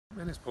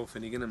My name is Paul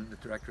Finnegan. I'm the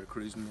Director of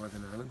Cruse in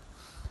Northern Ireland.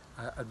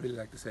 I'd really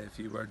like to say a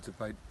few words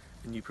about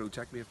a new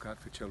project we've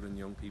got for children and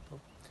young people.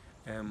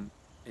 In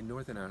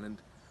Northern Ireland,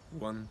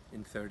 1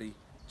 in 30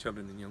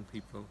 children and young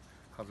people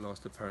have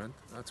lost a parent.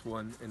 That's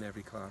 1 in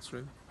every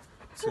classroom.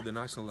 So the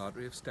National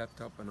Lottery have stepped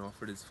up and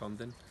offered its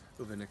funding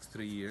over the next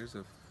 3 years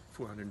of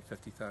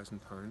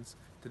 £450,000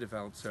 to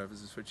develop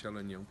services for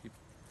children and young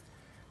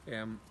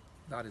people.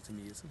 That is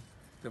amazing.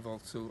 They've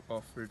also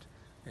offered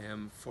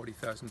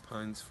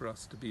 £40,000 for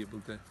us to be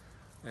able to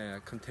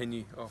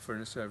continue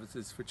offering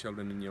services for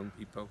children and young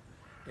people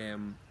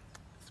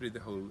through the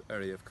whole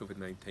area of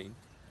COVID-19.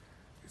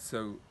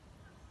 So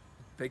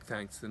big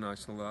thanks to the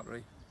National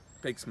Lottery,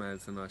 big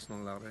smiles to the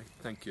National Lottery.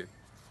 Thank you.